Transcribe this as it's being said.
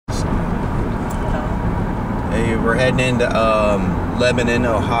we're heading into Lebanon,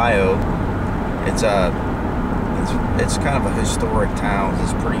 Ohio. It's kind of a historic town.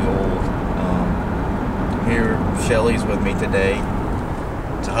 It's pretty old. Here, Shelly's with me today.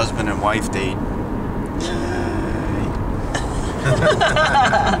 It's a husband and wife date.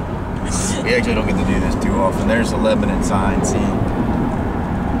 We actually don't get to do this too often. There's the Lebanon sign. See,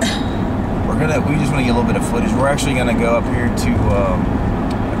 we just want to get a little bit of footage. We're actually gonna go up here to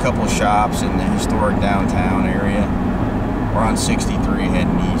a couple of shops in the historic downtown area. We're on 63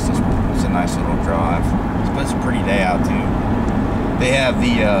 heading east. It's a nice little drive. It's a pretty day out too. They have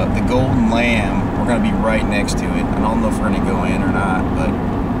the Golden Lamb. We're gonna be right next to it. I don't know if we're gonna go in or not, but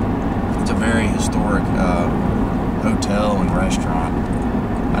it's a very historic hotel and restaurant.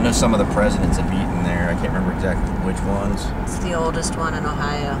 I know some of the presidents have eaten there. I can't remember exactly which ones. It's the oldest one in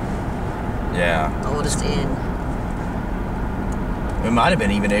Ohio. Yeah. The oldest inn. It might have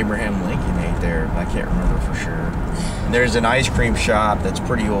been even Abraham Lincoln ate there. I can't remember for sure. And there's an ice cream shop that's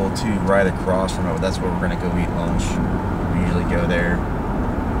pretty old too, right across from it. That's where we're gonna go eat lunch. We usually go there.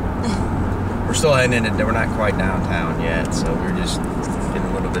 We're still heading into. We're not quite downtown yet, so we're just getting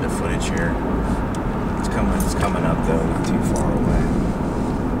a little bit of footage here. It's coming up though, not too far away.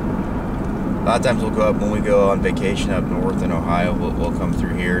 A lot of times we'll go up when we go on vacation up north in Ohio. We'll come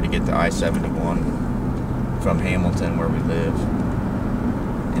through here to get to I-71 from Hamilton, where we live.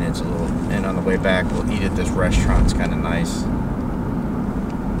 And it's and on the way back we'll eat at this restaurant. It's kind of nice.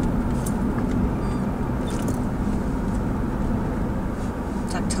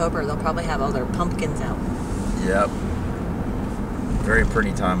 It's October. They'll probably have all their pumpkins out. Yep. Very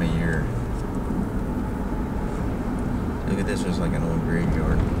pretty time of year. Look at this. There's like an old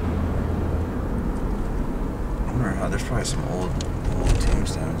graveyard. There's probably some old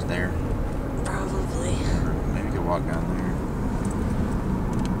tombstones there. Probably. Or maybe we could walk down there.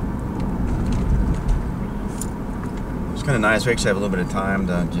 It's kind of nice. We actually have a little bit of time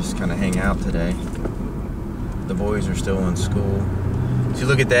to just kind of hang out today. The boys are still in school. So you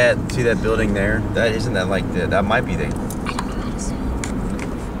look at that. See that building there? That isn't that like the? That might be the. I don't know how to say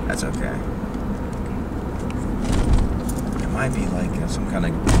it. That's okay. It might be like some kind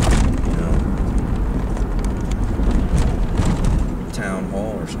of, town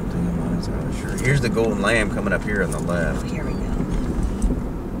hall or something. I'm not entirely sure. Here's the Golden Lamb coming up here on the left. Oh, here we go.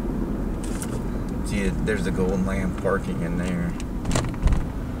 See, there's the Golden Lamb parking in there.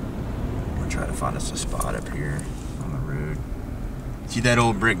 We'll try to find us a spot up here on the road. See that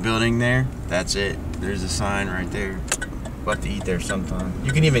old brick building there? That's it. There's a sign right there. We'll have to eat there sometime.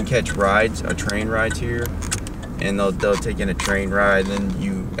 You can even catch train rides here, and they'll take you in a train ride. And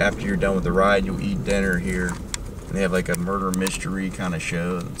then after you're done with the ride, you'll eat dinner here. And they have like a murder mystery kind of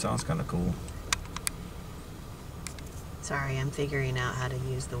show. It sounds kind of cool. Sorry, I'm figuring out how to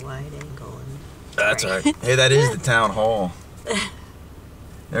use the wide angle. That's all right. Hey, that is the town hall.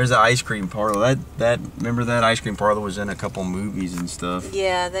 There's the ice cream parlor. Remember that ice cream parlor was in a couple movies and stuff.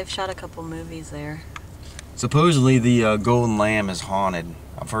 Yeah, they've shot a couple movies there. Supposedly the Golden Lamb is haunted.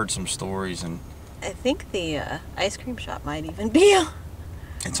 I've heard some stories, and I think the ice cream shop might even be.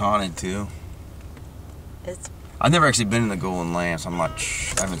 It's haunted too. It's. I've never actually been in the Golden Lamb, so I'm not.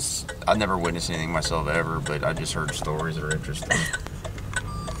 I've never witnessed anything myself ever, but I just heard stories that are interesting.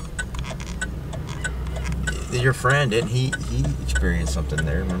 Your friend, didn't he experienced something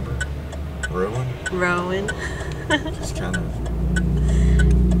there? Remember, Rowan. Just kind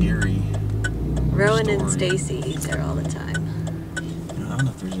of eerie. Rowan story. and Stacy eat there all the time. I don't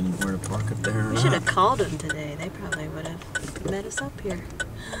know if there's anywhere to park up there or We not. should have called them today. They probably would have met us up here.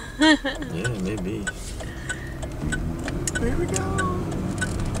 Yeah, maybe. Here we go.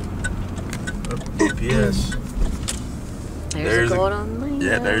 GPS. There's a Golden Lamb.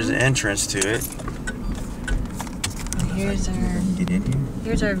 Yeah, there's the entrance to it.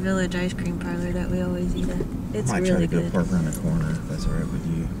 Here's our village ice cream parlor that we always eat at. It's really really good. good. Park around the corner if that's alright with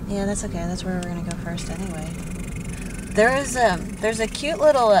you. Yeah, that's okay. That's where we're gonna go first anyway. There's a cute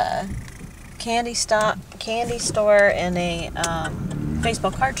little candy store and a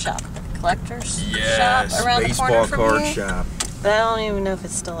baseball card shop, collector's shop around the corner from baseball card here. shop. But I don't even know if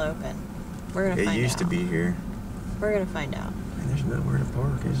it's still open. We're gonna find out. It used to be here. We're gonna find out. And there's nowhere to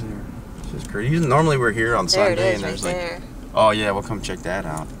park, is there? It's just crazy. Normally we're here on Sunday, There it is, and there's right like, there. oh yeah, we'll come check that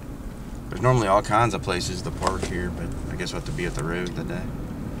out. There's normally all kinds of places to park here, but I guess we'll have to be at the road today.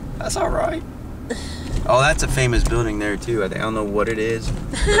 That's all right. Oh, that's a famous building there too. I don't know what it is,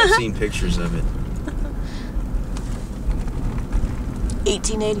 but I've seen pictures of it.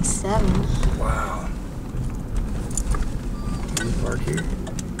 1887. Wow. Can we park here?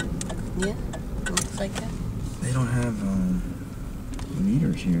 Yeah, looks like that. They don't have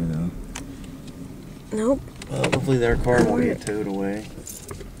meters here though. Nope. Well, hopefully their car won't get towed away.